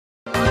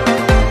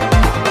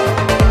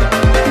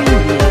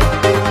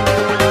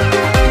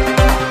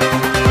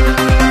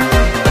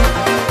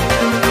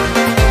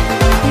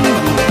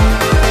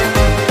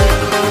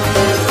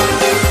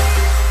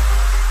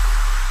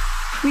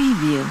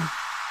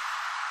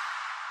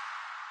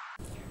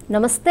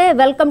నమస్తే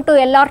welcome to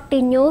LRT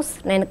news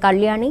నేను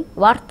కళ్యాణి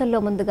వార్తల్లో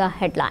ముందుగా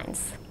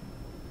హెడ్లైన్స్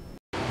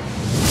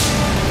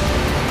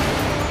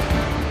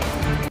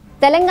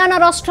తెలంగాణ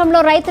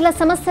రాష్ట్రంలో రైతుల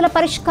సమస్యల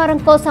పరిష్కారం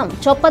కోసం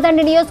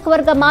చొప్పదండి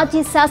నియోజకవర్గ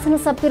మాజీ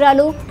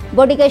శాసనసభ్యురాలు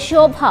బొడిగె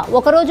శోభ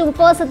ఒకరోజు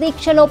ఉపవాస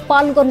దీక్షలో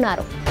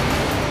పాల్గొన్నారు.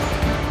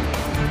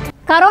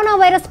 కరోనా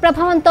వైరస్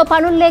ప్రభావంతో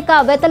పనులు లేక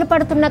వెతలు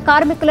పడుతున్న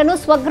కార్మికులను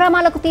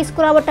స్వగ్రామాలకు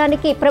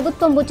తీసుకురావడానికి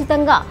ప్రభుత్వం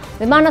ఉచితంగా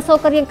విమాన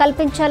సౌకర్యం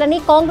కల్పించాలని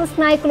కాంగ్రెస్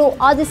నాయకులు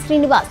ఆది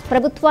శ్రీనివాస్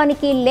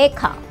ప్రభుత్వానికి లేఖ.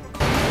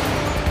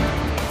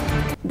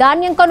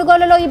 ధాన్యం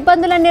కొనుగోలులో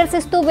ఇబ్బందులను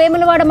నిరసిస్తూ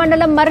వేములవాడ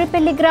మండలం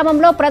మర్రిపెల్లి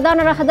గ్రామంలో ప్రధాన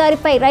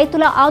రహదారిపై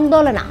రైతుల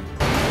ఆందోళన.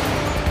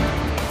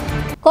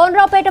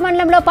 కోనరావుపేట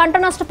మండలంలో పంట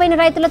నష్టపోయిన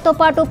రైతులతో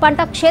పాటు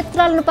పంట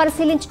క్షేత్రాలను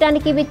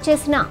పరిశీలించడానికి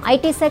విచ్చేసిన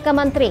ఐటీ శాఖ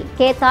మంత్రి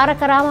కె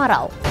తారక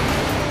రామారావు.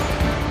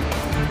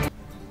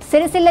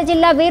 సిరిసిల్ల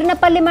జిల్లా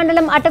వీర్నపల్లి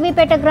మండలం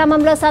అటవీపేట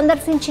గ్రామంలో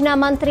సందర్శించిన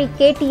మంత్రి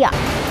కేటీఆర్.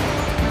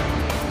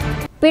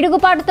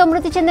 పిడుగుపాటుతో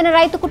మృతి చెందిన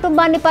రైతు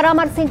కుటుంబాన్ని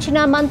పరామర్శించిన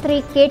మంత్రి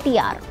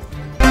కేటీఆర్.